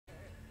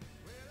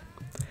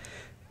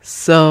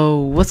So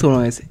what's going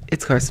on, guys?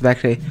 It's Carson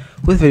back today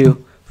with a video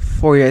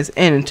for you guys,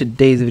 and in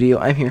today's video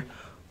I'm here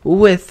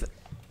with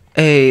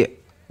a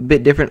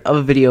bit different of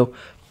a video,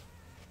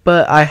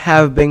 but I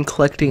have been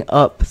collecting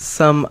up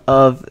some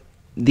of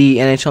the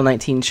NHL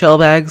 19 CHEL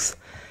bags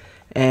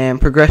and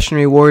progression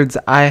rewards.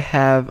 I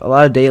have a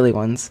lot of daily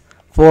ones,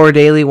 4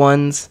 daily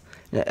ones,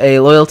 a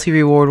loyalty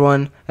reward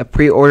one, a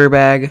pre-order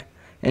bag,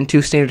 and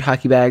 2 standard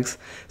hockey bags.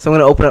 So I'm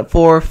going to open up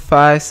 4,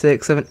 5,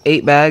 6, 7,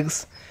 8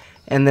 bags,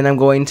 and then I'm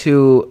going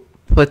to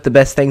put the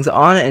best things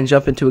on it and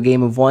jump into a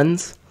game of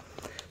ones.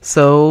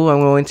 So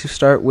I'm going to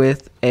start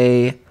with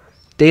a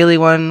daily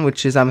one,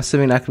 which is, I'm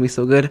assuming, not going to be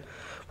so good.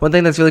 One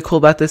thing that's really cool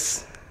about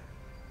this,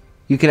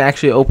 you can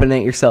actually open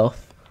it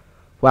yourself.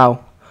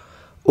 Wow.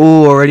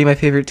 Ooh, already my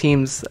favorite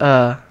team's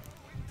stocking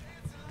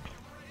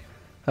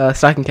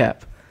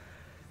cap.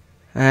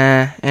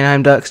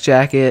 Anaheim Ducks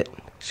jacket,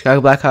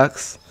 Chicago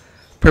Blackhawks,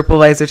 purple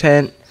visor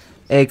tent,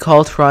 a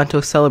Call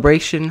Toronto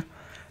celebration,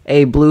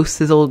 a blue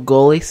sizzle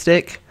goalie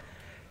stick,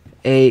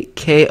 a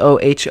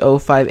KOHO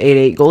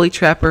 588 goalie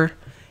trapper,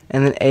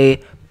 and then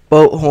a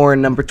boat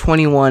horn number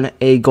 21,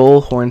 a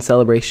goal horn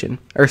celebration.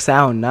 Or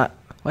sound, not...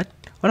 What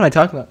am I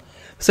talking about?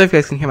 Sorry if you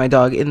guys can hear my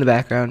dog in the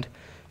background.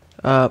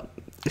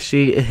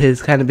 She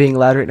is kind of being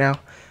loud right now.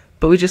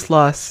 But we just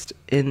lost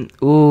in...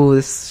 Ooh,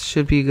 this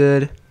should be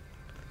good.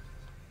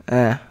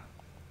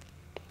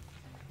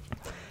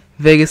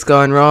 Vegas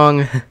gone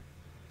wrong.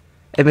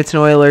 Edmonton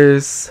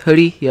Oilers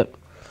hoodie. Yep.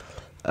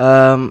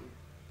 A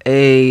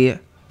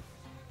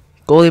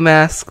goalie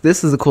mask.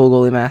 This is a cool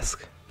goalie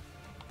mask.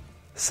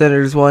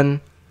 Senators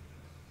one.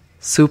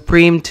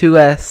 Supreme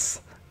 2S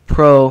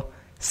Pro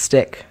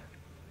stick.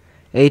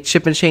 A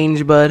chip and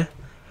change bud.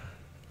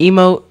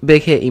 Emote,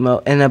 big hit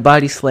emote, and a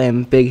body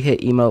slam big hit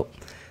emote.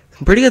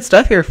 Some pretty good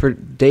stuff here for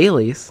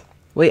dailies.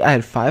 Wait, I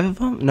had 5 of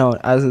them? No,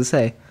 I was gonna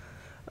say.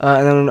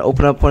 And then I'm gonna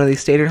open up one of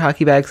these standard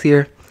hockey bags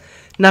here.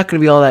 Not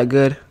gonna be all that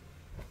good.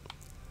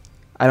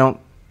 I don't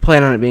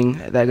plan on it being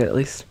that good, at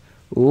least.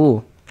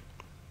 Ooh.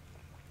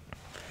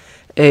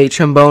 A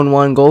trombone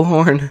 1 goal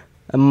horn,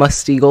 a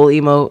musty goal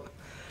emote,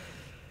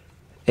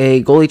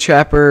 a goalie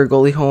trapper,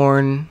 goal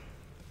horn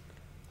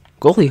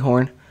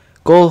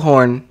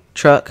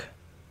truck,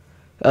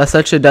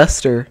 such a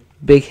duster,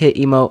 big hit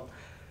emote,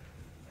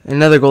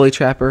 another goalie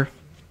trapper,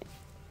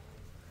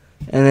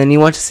 and then you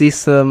want to see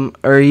some,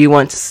 or you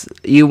want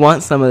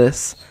some of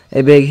this,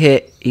 a big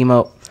hit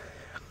emote.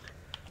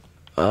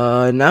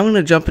 Now I'm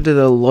gonna jump into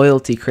the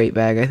loyalty crate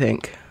bag, I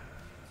think.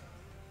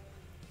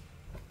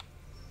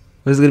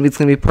 What is it gonna be? It's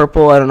gonna be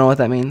purple. I don't know what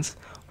that means.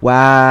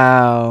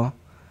 Wow.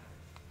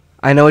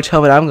 I know which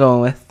helmet I'm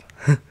going with.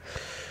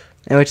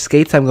 And which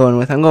skates I'm going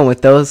with. I'm going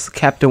with those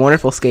Captain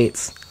Wonderful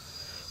skates.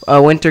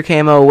 Winter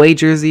camo away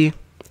jersey.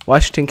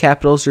 Washington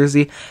Capitals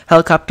jersey.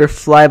 Helicopter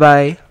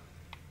flyby.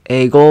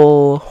 A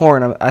goal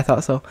horn. I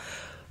thought so.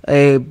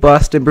 A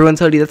Boston Bruins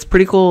hoodie. That's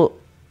pretty cool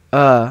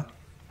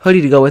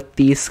hoodie to go with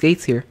these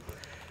skates here.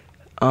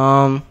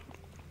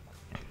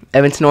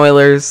 Edmonton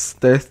Oilers,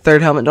 their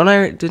 3rd helmet.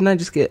 Didn't I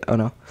just get... Oh,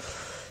 no.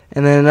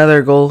 And then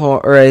another goal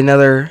horn, or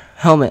another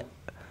helmet.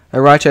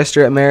 A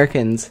Rochester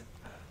Americans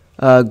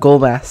goal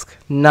mask.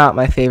 Not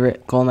my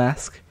favorite goal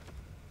mask.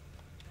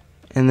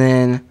 And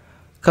then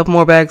a couple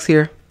more bags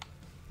here.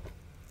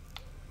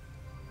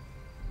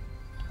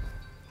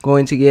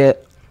 Going to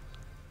get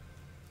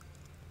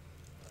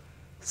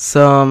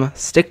some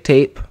stick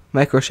tape,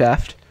 micro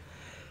shaft,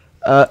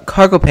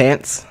 cargo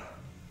pants,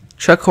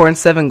 truck horn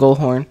 7 goal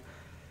horn.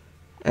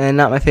 And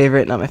not my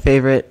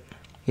favorite.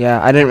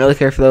 Yeah, I didn't really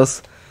care for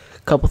those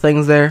couple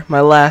things there.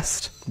 My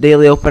last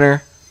daily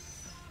opener,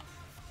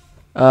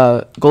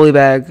 goalie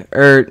bag,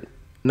 or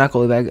not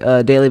goalie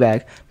bag, daily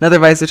bag. Another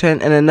visor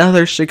tent and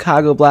another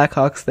Chicago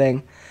Blackhawks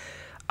thing.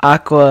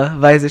 Aqua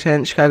visor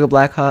tent, Chicago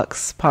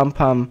Blackhawks,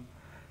 pom-pom,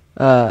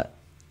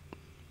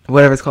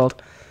 whatever it's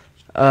called.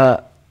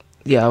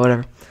 Yeah,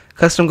 whatever.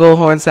 Custom goal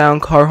horn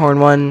sound, car horn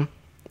 1.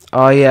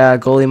 Oh yeah,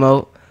 goalie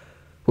emote.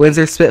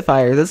 Windsor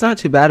Spitfires. That's not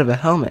too bad of a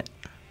helmet.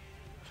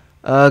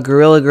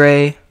 Gorilla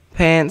Gray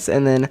pants,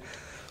 and then,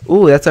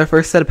 ooh, that's our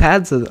first set of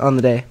pads on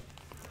the day.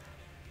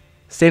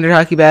 Standard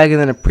hockey bag, and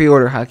then a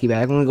pre-order hockey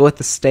bag. I'm going to go with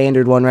the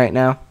standard one right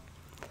now.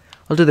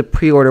 I'll do the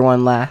pre-order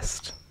one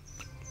last.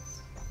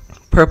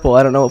 Purple,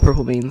 I don't know what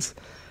purple means.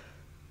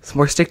 Some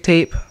more stick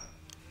tape.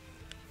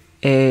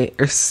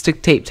 Or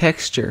stick tape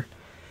texture.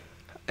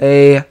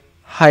 A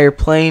higher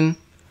plane.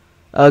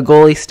 A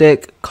goalie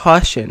stick.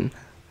 Caution.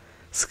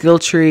 Skill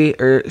tree,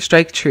 or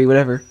strike tree,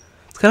 whatever.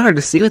 It's kind of hard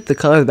to see with the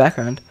color of the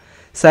background.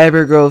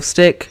 Cyber Grove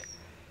stick,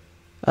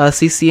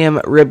 CCM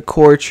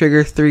Ribcore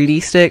Trigger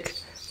 3D stick,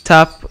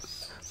 Top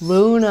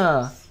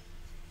Luna,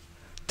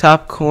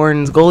 Top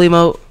Corns goalie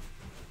emote,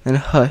 and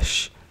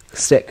Hush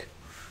stick.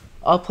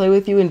 I'll play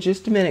with you in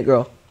just a minute,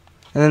 girl.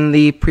 And then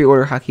the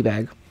pre-order hockey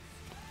bag.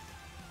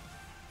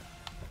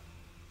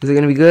 Is it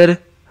gonna be good?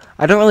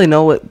 I don't really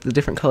know what the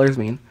different colors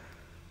mean.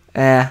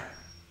 I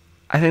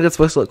think that's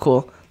supposed to look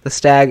cool. The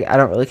stag, I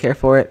don't really care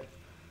for it.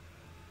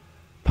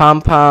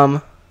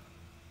 Pom-pom.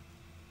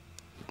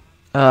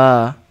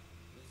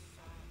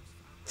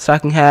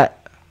 Stocking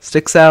hat.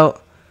 Sticks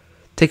out.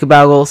 Take a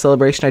bow goal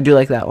celebration. I do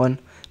like that one.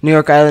 New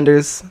York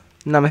Islanders.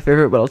 Not my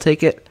favorite, but I'll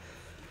take it.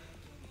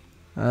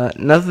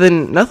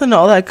 Nothing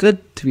all that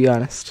good, to be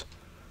honest.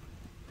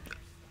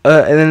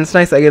 And then it's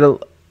nice. I get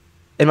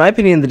in my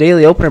opinion, the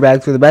daily opener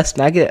bags are the best,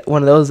 and I get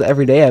one of those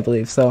every day, I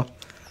believe. So,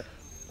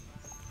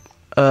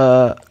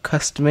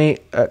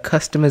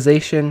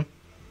 customization,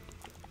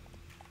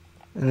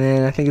 and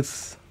then I think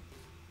it's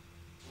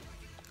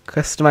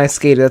customized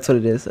skater. That's what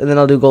it is. And then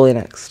I'll do goalie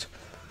next.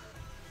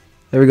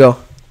 There we go.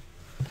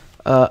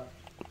 I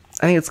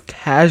think it's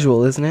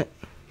casual, isn't it?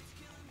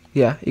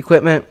 Yeah,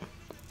 equipment.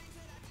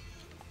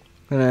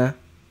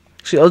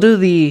 Actually, I'm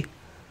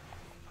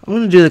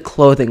gonna do the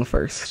clothing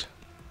first.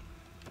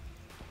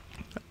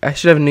 I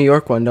should have a New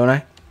York one, don't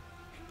I?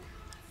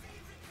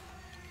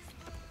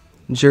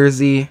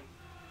 Jersey.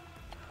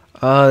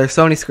 Oh, there's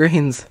so many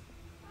screens.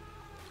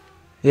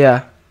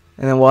 Yeah,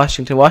 and then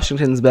Washington.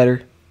 Washington's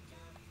better.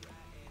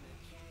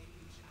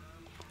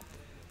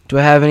 Do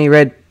I have any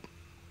red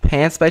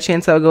pants by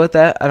chance? I would go with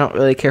that. I don't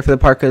really care for the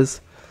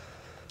parkas.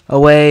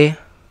 Away.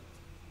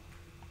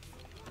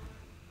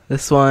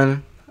 This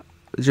one.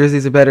 The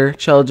jerseys are better.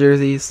 CHEL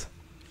jerseys.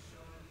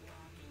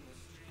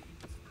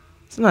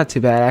 It's not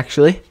too bad,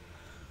 actually.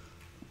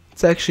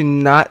 It's actually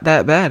not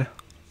that bad.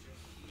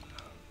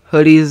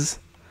 Hoodies.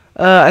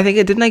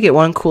 Didn't I get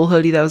one cool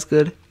hoodie that was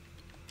good?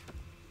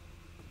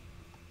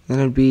 Then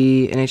it would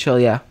be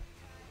NHL, yeah.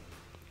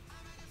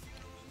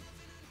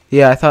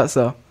 Yeah, I thought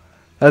so.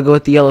 I'll go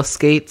with the yellow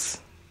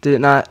skates. Did it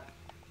not?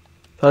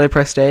 Thought I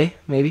pressed A,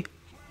 maybe.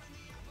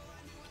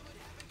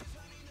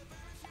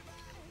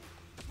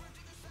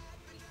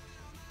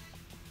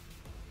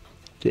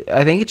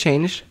 I think it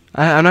changed.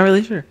 I'm not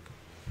really sure.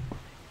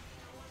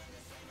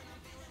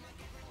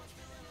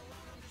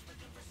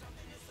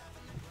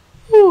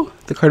 Whew,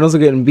 the Cardinals are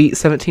getting beat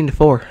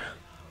 17-4.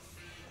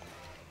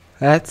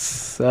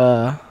 That's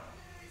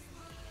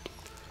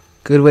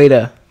good way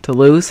to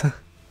lose.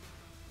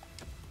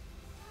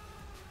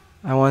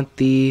 I want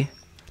the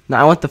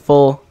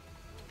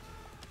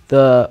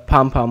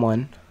pom-pom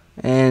one.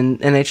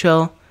 And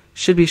NHL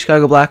should be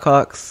Chicago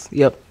Blackhawks.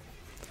 Yep.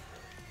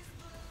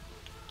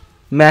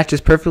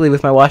 Matches perfectly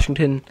with my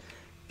Washington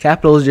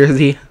Capitals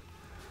jersey.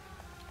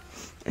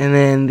 And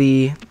then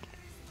the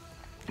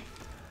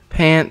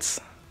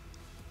pants.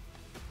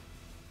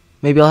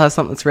 Maybe I'll have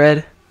something that's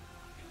red.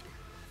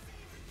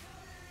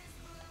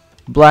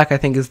 Black, I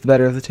think, is the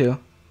better of the two.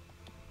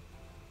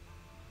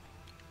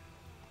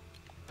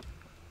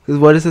 Because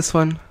what is this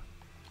one?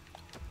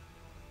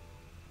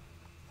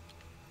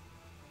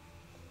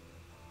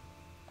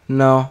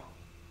 No.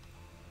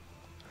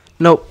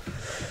 Nope.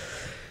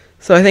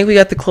 So I think we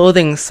got the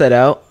clothing set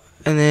out.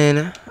 And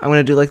then I'm going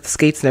to do like the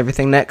skates and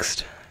everything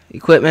next.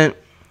 Equipment.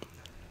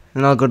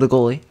 And I'll go to the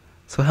goalie.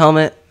 So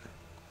helmet.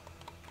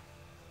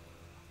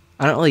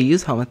 I don't really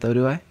use helmet though,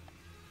 do I?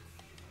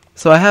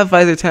 So I have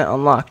visor tent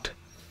unlocked.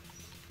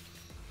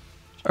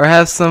 Or I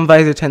have some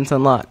visor tents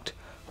unlocked.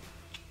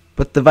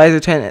 But the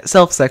visor tent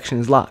itself section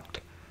is locked.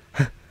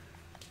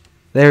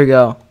 There we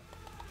go.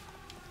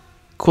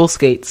 Cool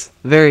skates.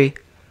 Very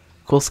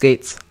cool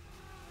skates.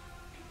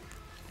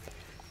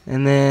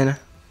 And then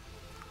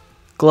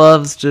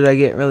gloves. Did I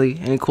get really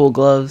any cool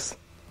gloves?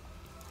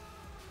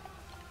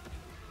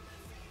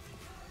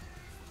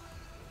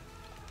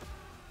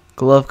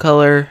 Glove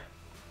color.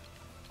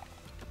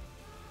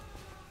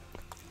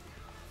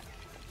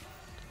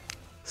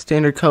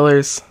 Standard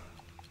colors.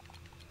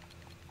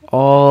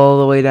 All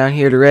the way down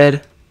here to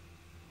red.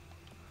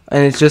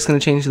 And it's just going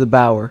to change to the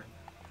Bauer.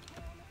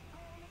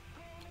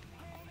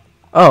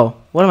 Oh,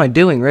 what am I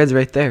doing? Red's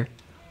right there.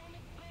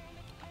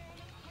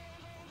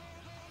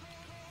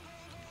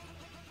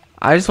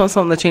 I just want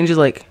something that changes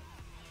like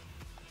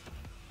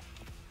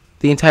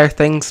the entire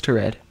things to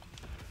red.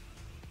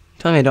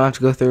 Tell me I don't have to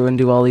go through and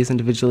do all these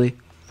individually.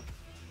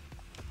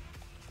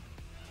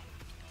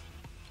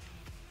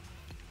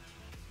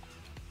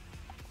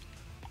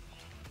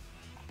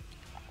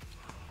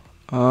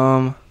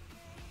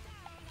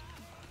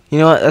 You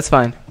know what? That's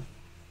fine.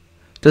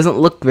 Doesn't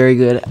look very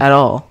good at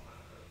all,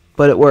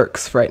 but it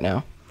works right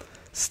now.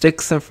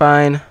 Sticks are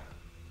fine.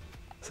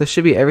 So it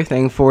should be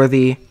everything for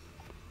the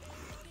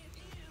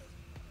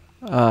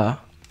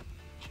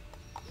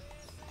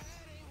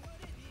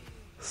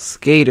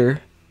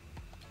skater.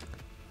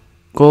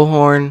 Goal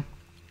horn.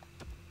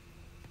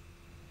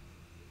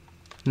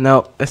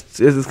 No, this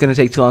is going to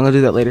take too long. I'll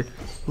do that later.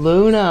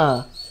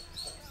 Luna!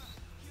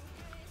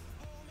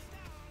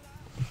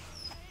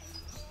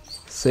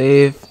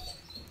 Save.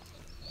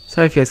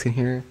 Sorry if you guys can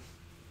hear.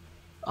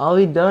 I'll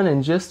be done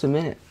in just a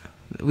minute.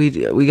 We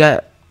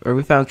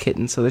found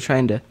kittens, so they're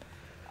trying to.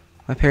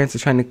 My parents are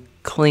trying to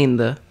clean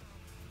the.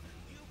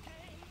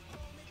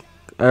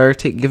 Or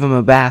give them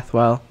a bath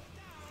while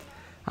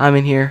I'm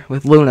in here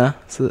with Luna,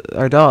 so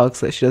our dog,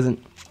 so that she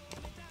doesn't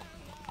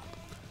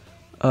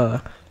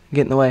get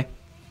in the way,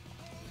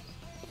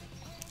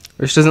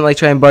 or she doesn't like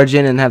try and barge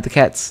in and have the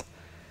cats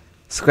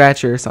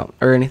scratch her or something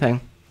or anything.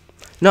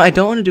 No, I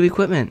don't want to do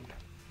equipment.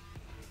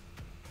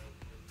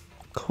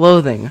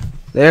 Clothing.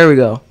 There we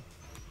go.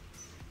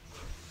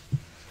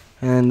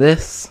 And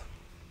this.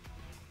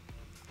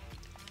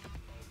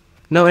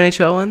 No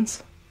NHL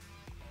ones?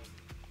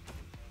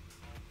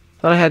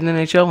 Thought I had an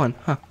NHL one.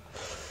 Huh.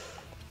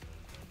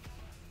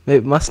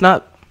 It must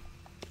not.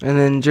 And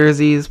then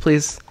jerseys.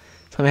 Please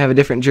tell me I have a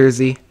different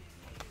jersey.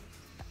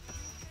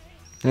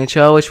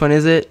 NHL, which one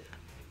is it?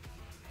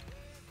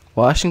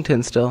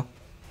 Washington still.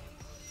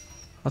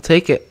 I'll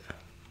take it.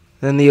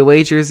 Then the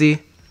away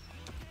jersey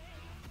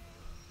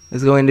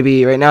is going to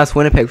be, right now it's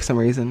Winnipeg for some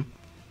reason.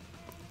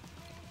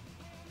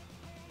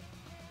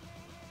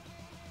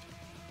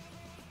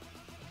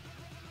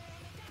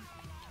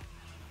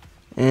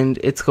 And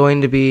it's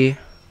going to be,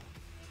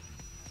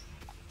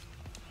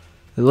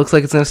 it looks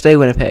like it's going to stay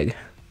Winnipeg.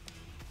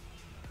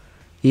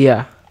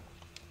 Yeah.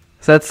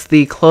 So that's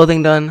the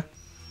clothing done.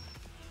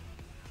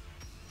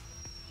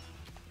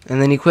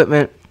 And then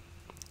equipment.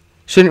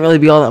 Shouldn't really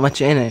be all that much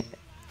in it.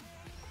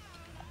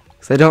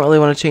 Because I don't really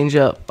want to change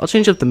up. I'll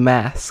change up the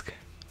mask.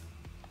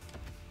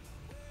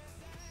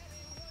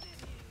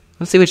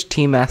 Let's see which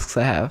team masks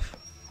I have.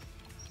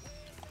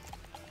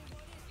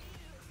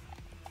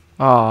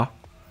 Aw.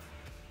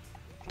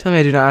 Tell me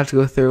I do not have to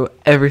go through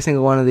every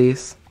single one of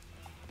these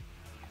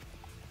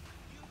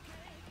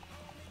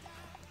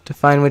to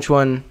find which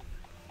one.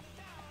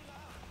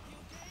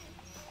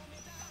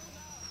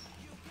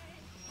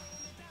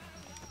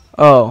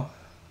 Oh,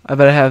 I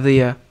bet I have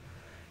the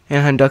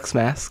Anaheim Ducks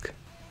mask.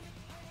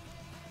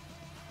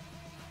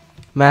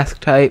 Mask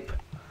type.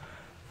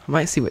 I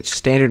might see which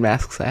standard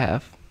masks I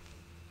have.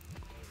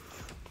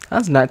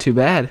 That's not too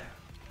bad.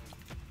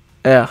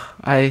 Ugh,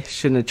 I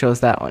shouldn't have chose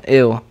that one.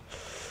 Ew.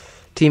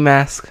 Team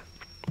mask.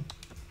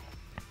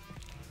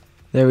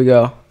 There we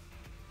go.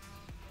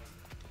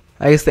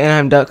 I guess the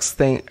Anaheim Ducks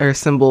thing or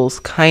symbols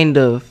kind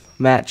of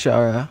match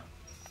our.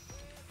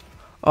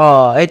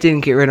 Oh, it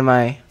didn't get rid of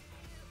my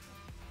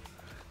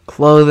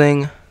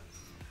clothing.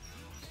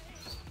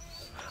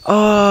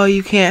 Oh,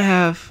 you can't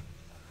have.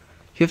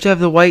 You have to have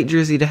the white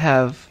jersey to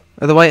have,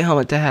 or the white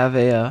helmet to have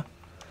a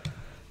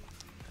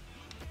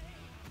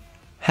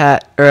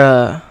hat or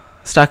a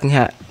stocking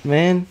hat.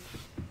 Man,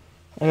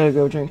 I gotta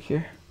go drink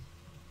here.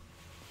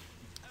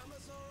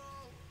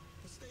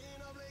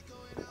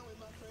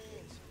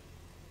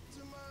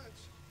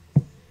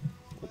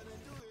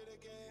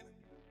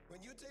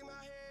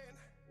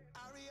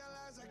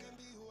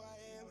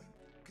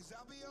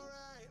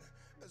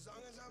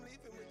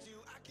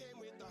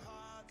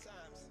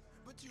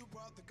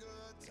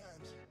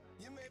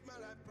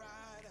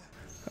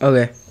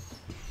 Okay.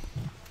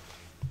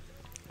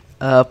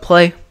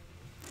 Play.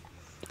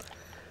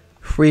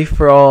 Free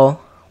for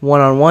all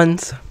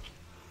one-on-ones.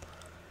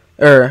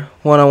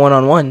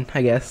 One-on-one-on-one,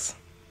 I guess.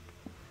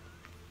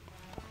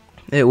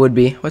 It would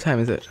be. What time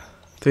is it?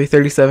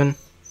 3:37.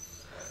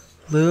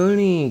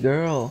 Looney,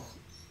 girl.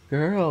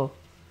 Girl.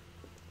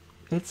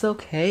 It's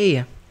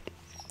okay.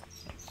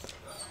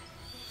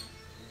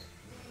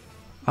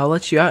 I'll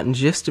let you out in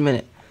just a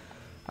minute.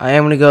 I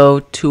am going to go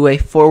to a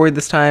forward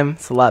this time.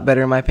 It's a lot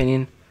better in my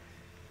opinion.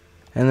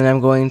 And then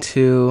I'm going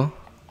to...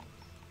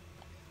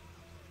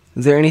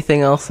 Is there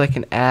anything else I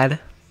can add?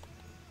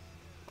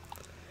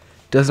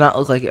 Does not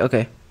look like it.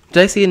 Okay.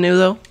 Did I see a new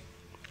though?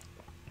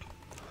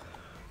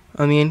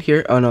 On the end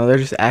here? Oh no, they're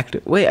just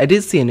active. Wait, I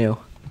did see a new.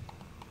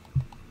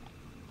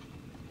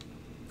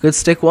 Good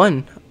stick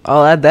one.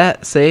 I'll add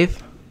that.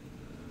 Save.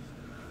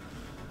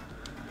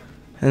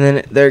 And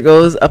then there it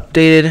goes.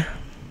 Updated.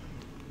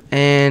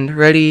 And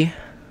ready.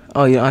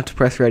 Oh, you don't have to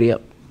press ready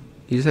up.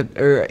 You just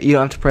have, you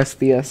don't have to press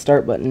the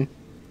start button.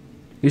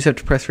 You just have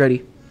to press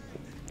ready.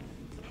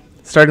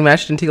 Starting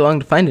match didn't take long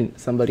to find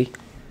somebody.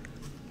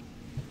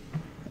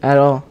 At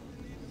all.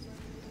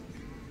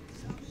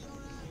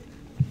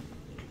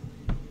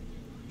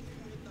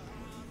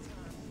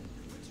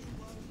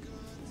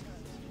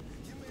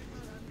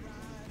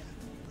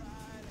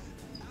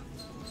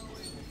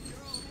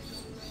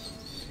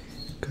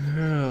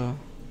 Girl.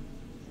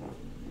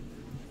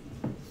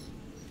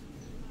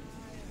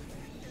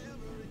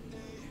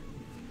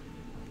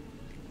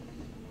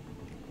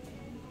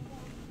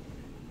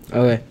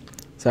 Okay,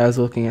 so I was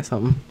looking at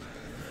something.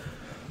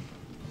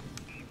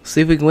 See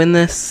if we can win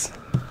this.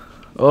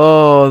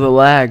 Oh, the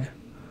lag.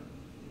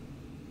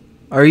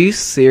 Are you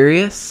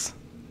serious?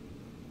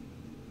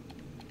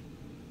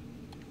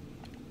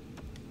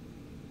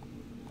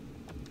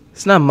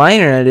 It's not my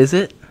internet, is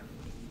it?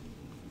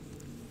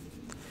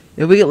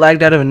 If we get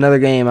lagged out of another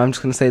game, I'm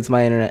just gonna say it's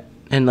my internet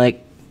and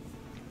like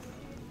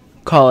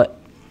call it.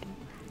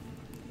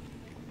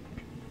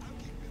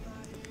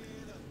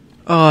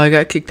 Oh, I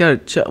got kicked out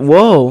of CHEL.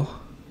 Whoa!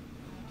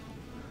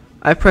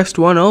 I pressed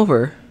one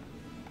over.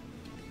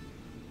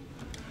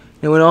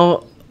 It went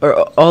all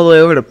the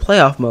way over to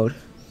playoff mode.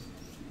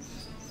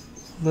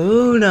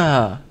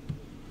 Luna!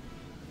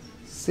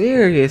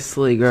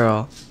 Seriously,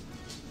 girl.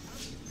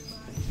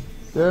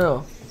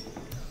 Girl.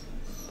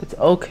 It's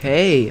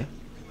okay.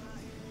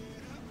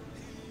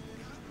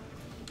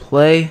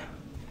 Play.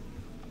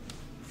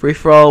 Free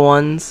for all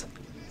ones.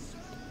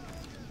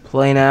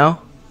 Play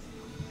now.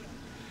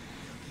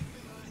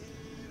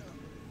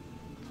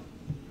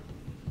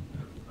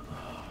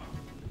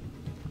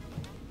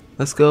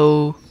 Let's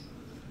go.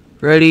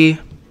 Ready.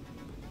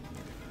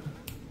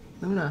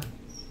 Luna.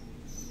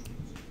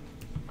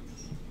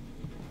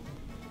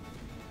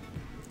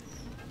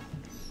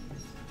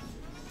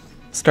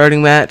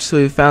 Starting match, so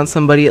we found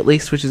somebody at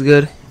least, which is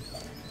good.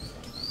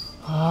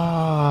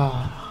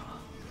 Ah.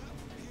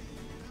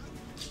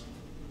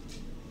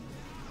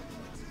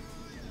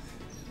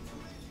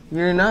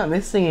 You're not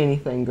missing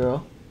anything,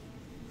 girl.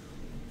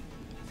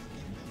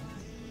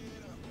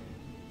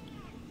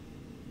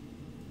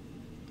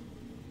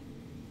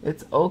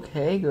 It's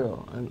okay,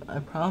 girl. I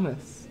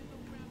promise.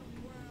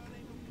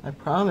 I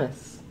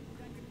promise.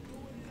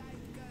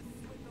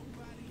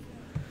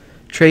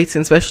 Traits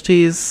and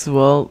specialties,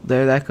 well,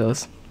 there that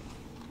goes.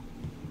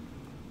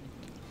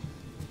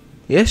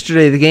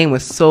 Yesterday the game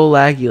was so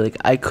laggy, like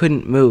I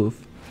couldn't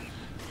move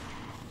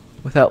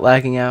without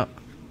lagging out.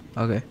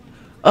 Okay.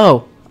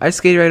 Oh, I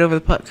skated right over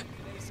the puck.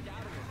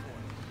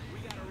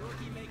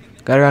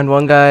 Got around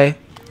one guy.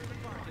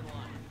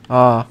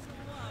 Aw.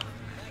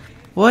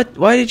 What?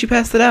 Why did you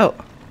pass it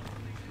out?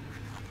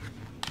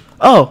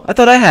 Oh, I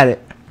thought I had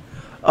it.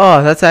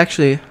 Oh, that's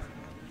actually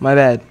my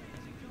bad.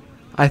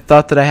 I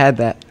thought that I had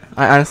that.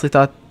 I honestly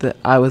thought that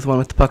I was one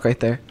with the puck right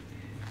there.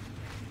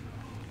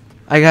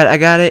 I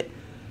got it.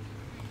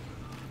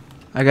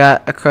 I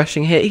got a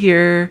crushing hit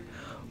here.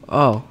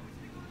 Oh.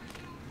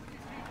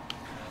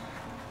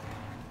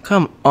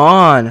 Come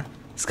on.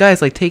 This guy's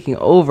like taking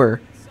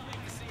over.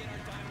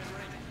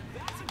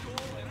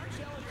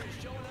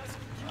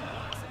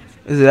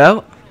 Is it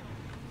out?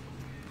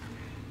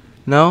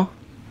 No?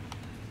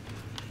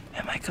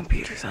 And my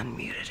computer's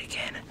unmuted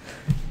again.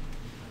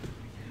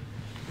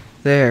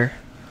 There.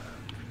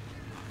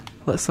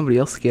 Let somebody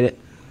else get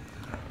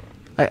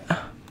it.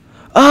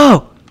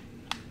 Oh!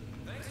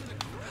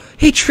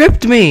 He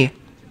tripped me!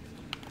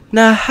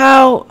 Now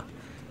how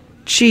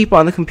cheap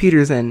on the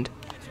computer's end.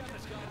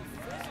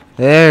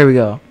 There we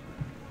go.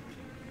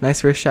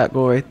 Nice wrist shot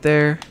goal right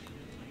there.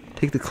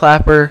 Take the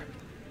clapper.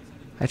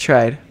 I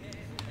tried.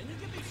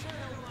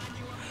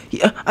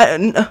 Yeah, I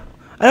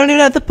don't even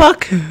have the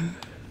puck.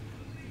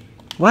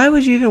 Why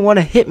would you even want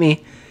to hit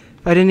me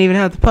if I didn't even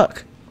have the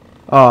puck?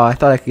 Oh, I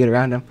thought I could get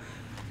around him.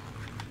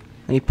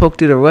 And he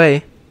poked it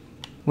away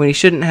when he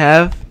shouldn't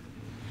have.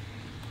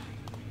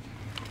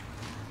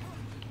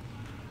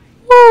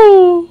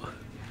 Woo!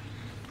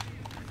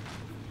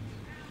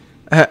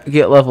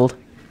 Get leveled.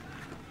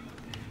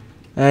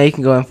 You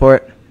can go in for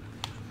it.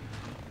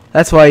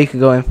 That's why you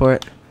can go in for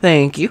it.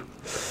 Thank you.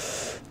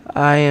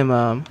 I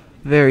am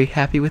very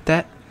happy with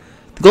that.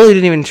 The goalie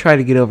didn't even try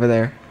to get over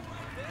there.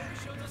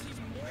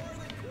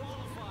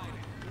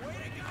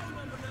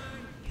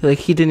 Like,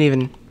 he didn't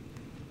even...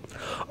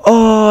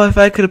 Oh, if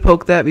I could have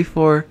poked that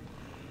before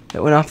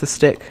it went off the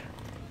stick.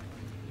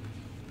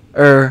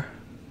 You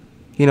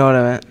know what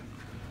I meant.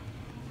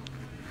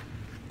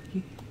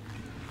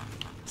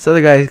 This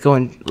other guy's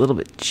going a little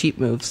bit cheap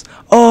moves.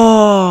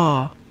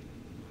 Oh!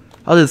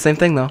 I'll do the same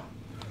thing, though.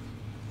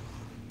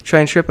 Try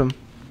and trip him.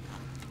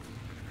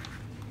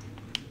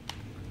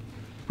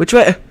 Which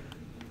way?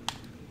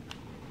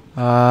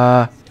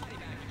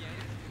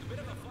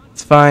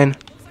 It's fine.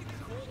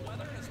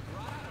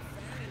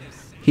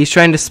 He's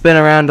trying to spin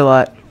around a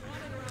lot.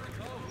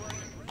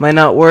 Might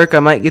not work. I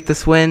might get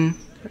this win.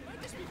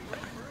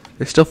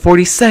 There's still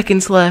 40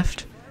 seconds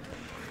left.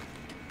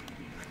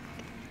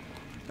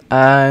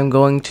 I'm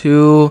going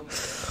to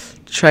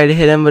try to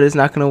hit him, but it's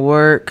not going to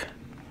work.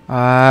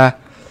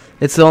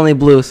 It's only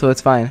blue, so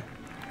it's fine.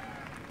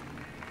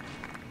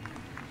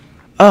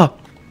 Oh.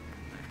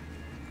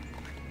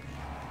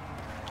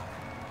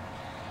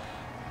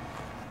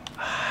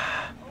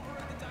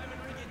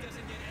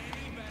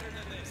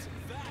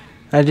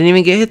 I didn't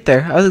even get hit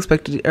there. I was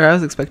expecting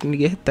to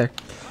get hit there.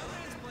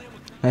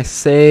 Nice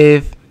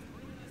save.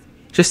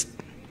 Just,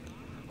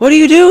 what are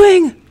you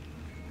doing?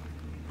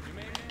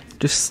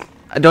 Just,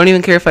 I don't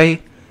even care if I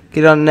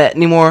get on net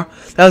anymore.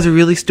 That was a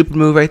really stupid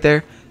move right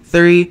there.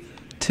 3,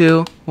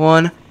 2,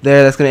 1.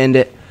 There, that's gonna end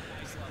it.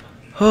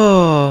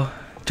 Oh,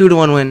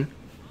 2-1 win.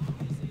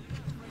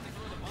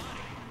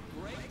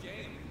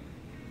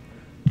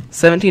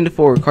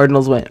 17-4.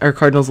 Cardinals win, or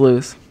Cardinals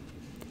lose.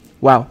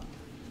 Wow.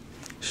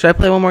 Should I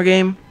play one more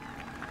game?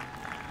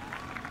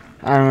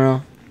 I don't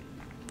know.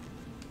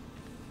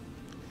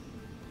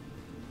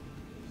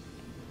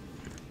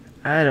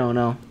 I don't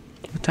know.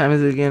 What time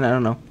is it again? I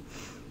don't know.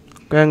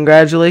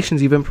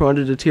 Congratulations, you've been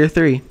promoted to Tier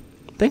 3.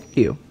 Thank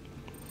you.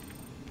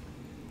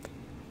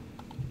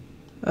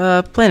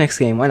 Play next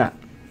game. Why not?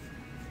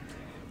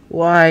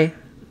 Why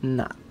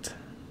not?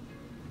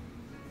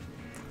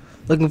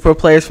 Looking for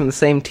players from the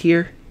same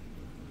tier.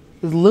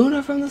 Is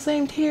Luna from the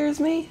same tier as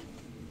me?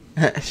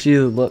 She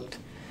looked.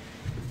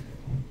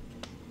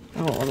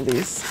 I want one of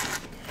these.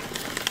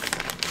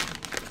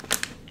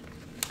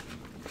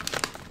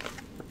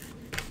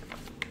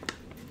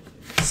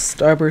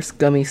 Starburst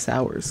Gummy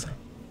Sours.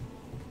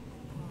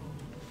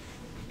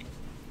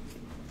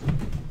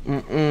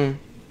 Mm.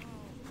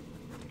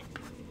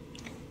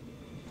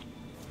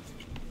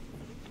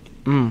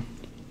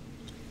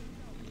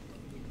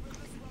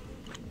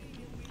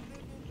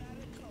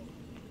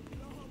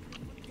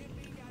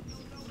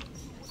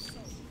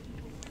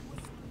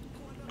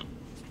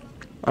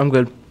 I'm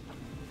good.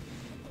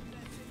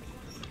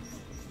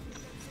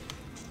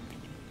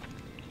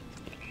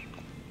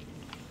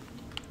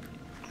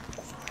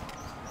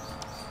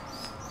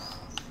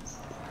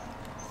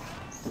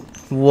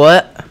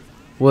 What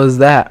was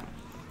that?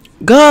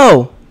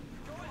 Go!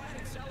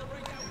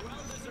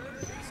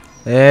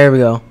 There we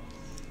go.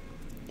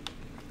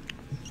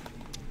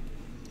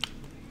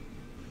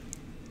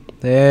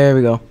 There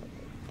we go.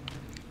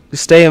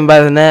 Just staying by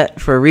the net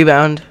for a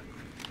rebound.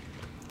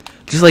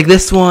 Just like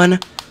this one.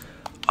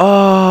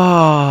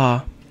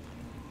 Oh!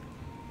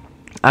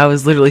 I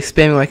was literally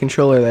spamming my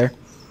controller there.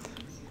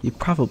 You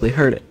probably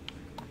heard it.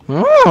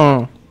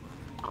 Oh!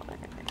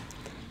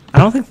 I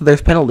don't think that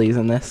there's penalties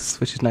in this,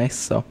 which is nice,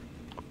 so.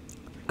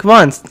 Come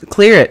on,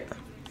 clear it.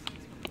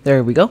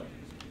 There we go.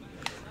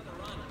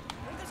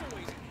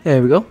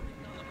 There we go.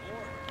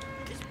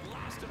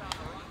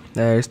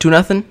 There's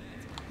 2-0.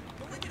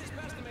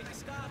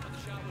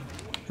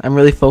 I'm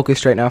really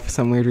focused right now for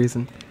some weird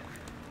reason.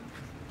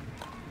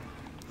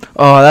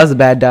 Oh, that was a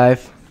bad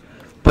dive.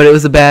 But it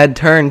was a bad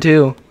turn,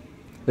 too.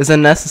 It was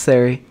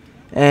unnecessary.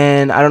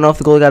 And I don't know if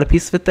the goalie got a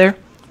piece of it there,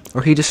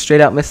 or he just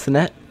straight out missed the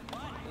net.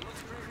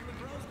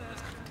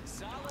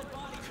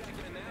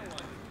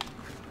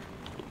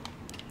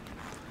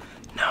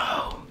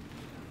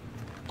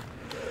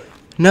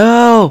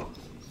 No!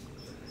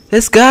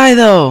 This guy,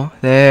 though!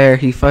 There,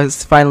 he's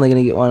finally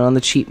going to get one on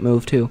the cheap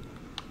move, too.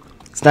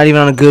 It's not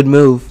even on a good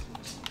move.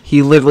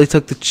 He literally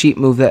took the cheap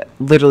move that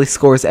literally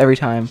scores every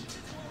time.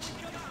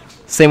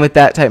 Same with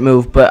that type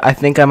move, but I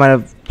think I might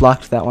have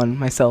blocked that one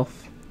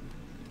myself.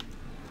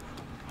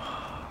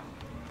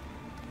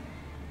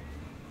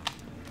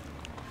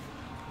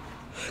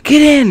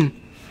 Get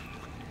in!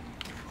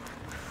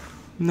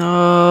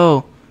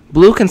 No!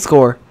 Blue can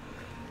score.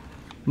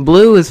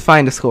 Blue is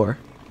fine to score.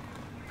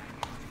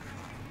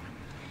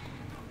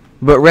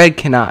 But red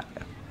cannot.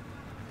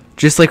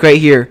 Just like right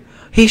here.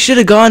 He should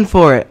have gone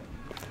for it.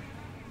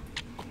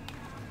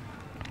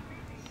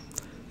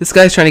 This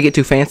guy's trying to get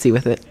too fancy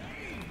with it.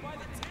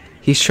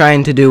 He's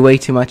trying to do way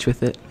too much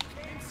with it.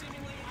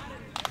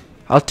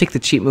 I'll take the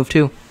cheap move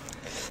too.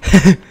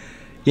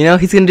 You know,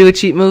 he's going to do a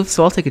cheap move,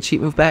 so I'll take a cheap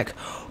move back.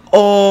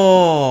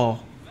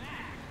 Oh!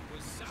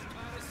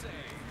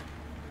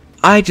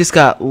 I just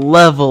got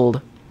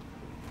leveled.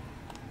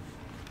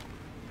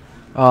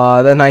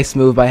 Aw, that nice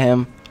move by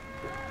him.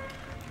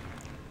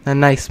 A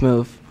nice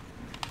move.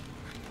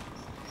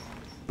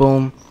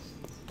 Boom.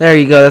 There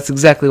you go. That's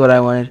exactly what I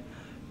wanted.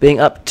 Being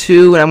up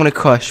 2, and I'm going to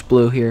crush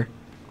blue here.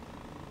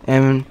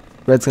 And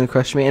red's going to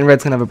crush me, and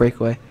red's going to have a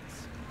breakaway.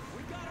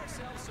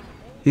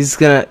 He's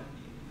going to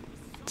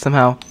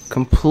somehow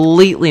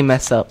completely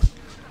mess up.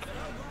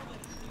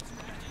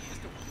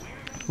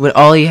 When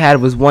all he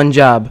had was one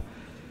job,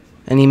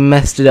 and he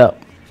messed it up.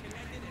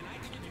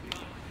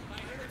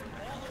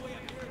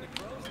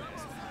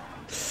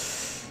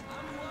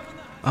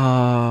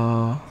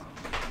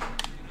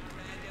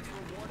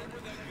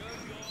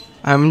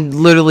 I'm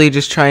literally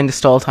just trying to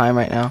stall time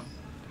right now.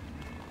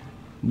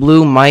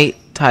 Blue might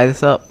tie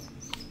this up.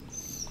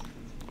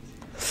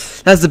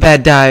 That's a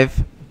bad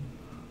dive.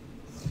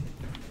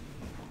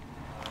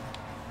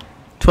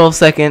 12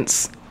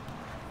 seconds.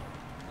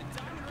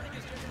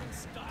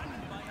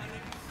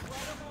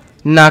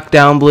 Knock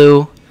down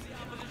blue.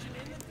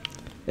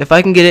 If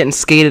I can get it and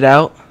skate it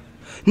out.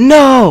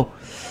 No!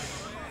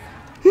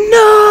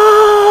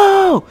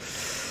 No!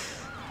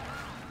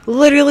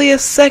 Literally a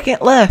second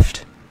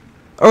left.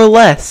 Or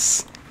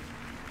less.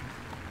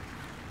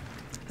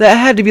 That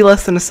had to be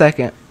less than a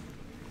second.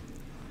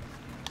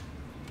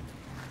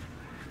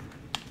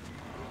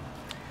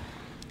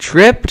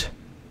 Tripped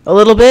a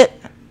little bit.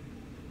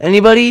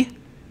 Anybody?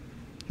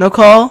 No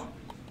call?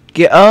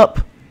 Get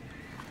up.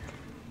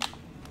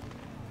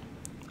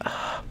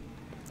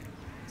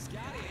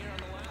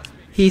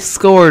 He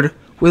scored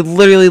with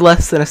literally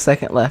less than a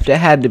second left. It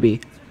had to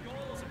be.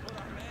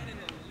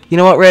 You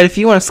know what, Red? If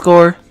you want to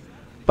score,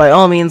 by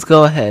all means,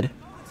 go ahead.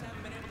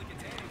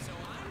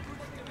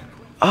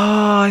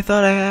 Oh, I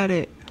thought I had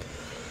it.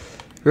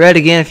 Red,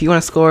 again, if you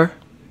want to score,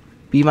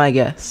 be my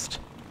guest.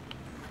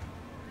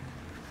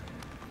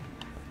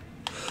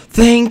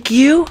 Thank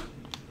you.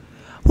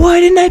 Why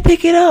didn't I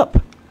pick it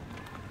up?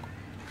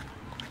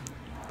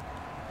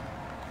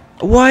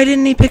 Why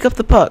didn't he pick up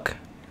the puck?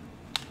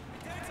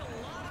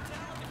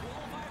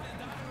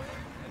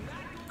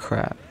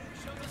 Crap.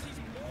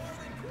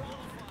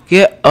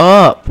 Get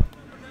up.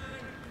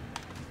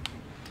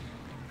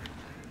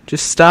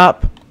 Just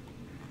stop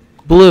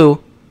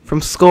blue from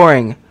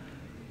scoring.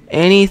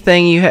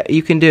 Anything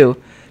you can do.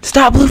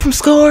 Stop blue from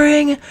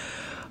scoring.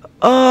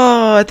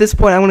 Oh, at this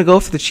point, I'm going to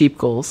go for the cheap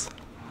goals.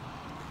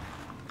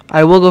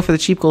 I will go for the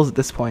cheap goals at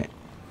this point.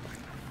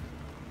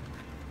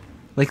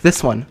 Like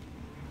this one.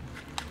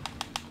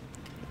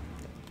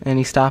 And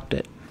he stopped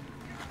it.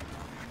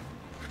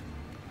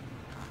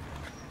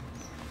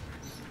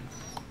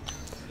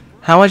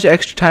 How much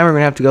extra time are we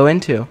going to have to go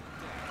into?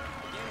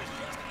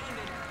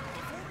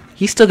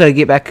 He's still got to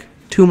get back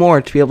 2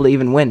 more to be able to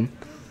even win.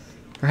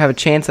 Or have a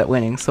chance at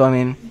winning. So, I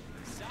mean...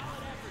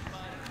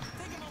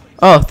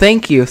 Oh,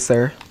 thank you,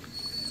 sir.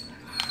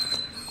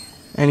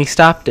 And he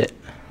stopped it.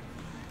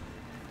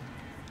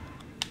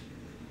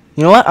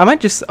 You know what? I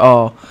might just...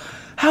 Oh.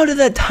 How did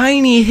that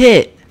tiny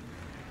hit?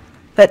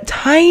 That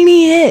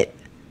tiny hit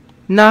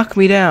knock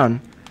me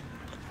down.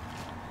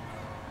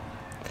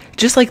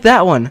 Just like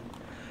that one.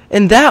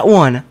 And that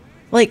one.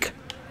 Like...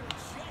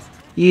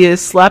 You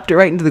slapped it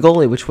right into the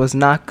goalie, which was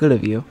not good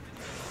of you.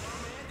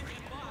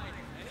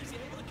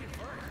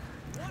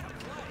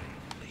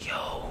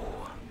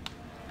 Yo.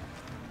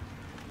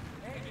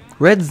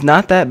 Red's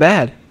not that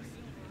bad.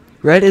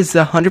 Red is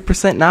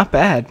 100% not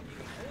bad.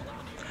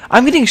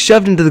 I'm getting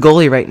shoved into the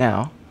goalie right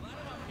now.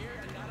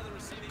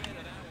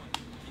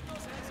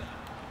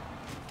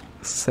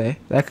 Say,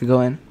 that could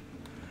go in.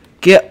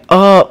 Get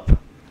up!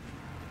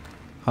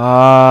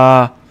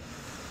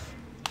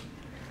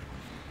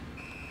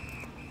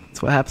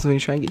 That's what happens when you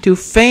try and get too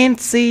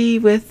fancy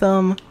with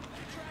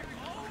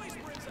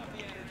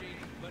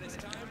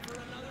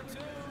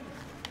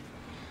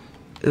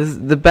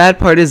The bad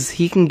part is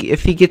he can,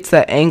 if he gets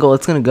that angle,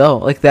 it's gonna go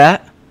like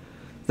that.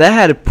 That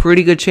had a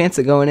pretty good chance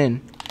of going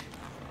in.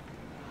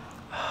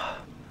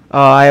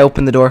 Oh, I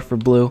opened the door for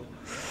blue.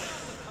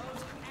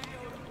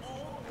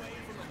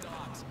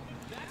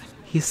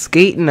 He's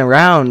skating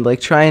around,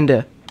 like trying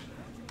to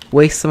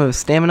waste some of his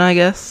stamina, I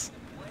guess.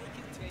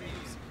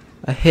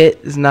 A hit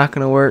is not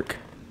going to work.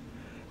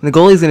 And the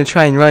goalie's going to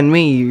try and run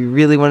me. You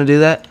really want to do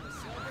that?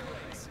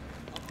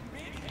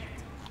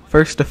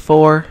 First to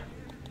 4.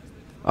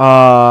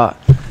 Are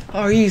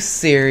you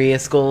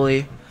serious,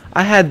 goalie?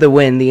 I had the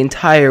win the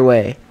entire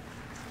way.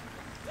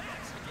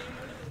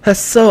 That's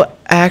so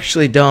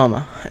actually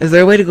dumb. Is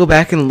there a way to go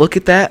back and look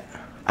at that?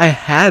 I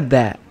had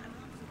that.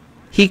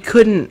 He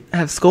couldn't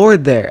have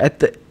scored there at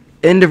the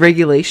end of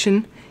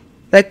regulation.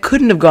 That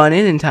couldn't have gone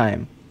in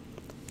time.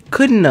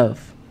 Couldn't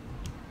have.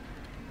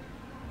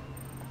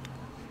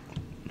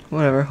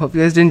 Whatever. Hope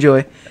you guys did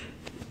enjoy.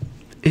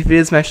 If you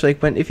did, smash the like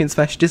button. If you didn't,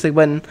 smash the dislike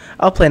button.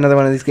 I'll play another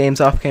one of these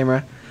games off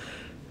camera.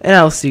 And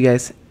I'll see you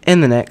guys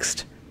in the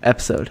next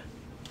episode.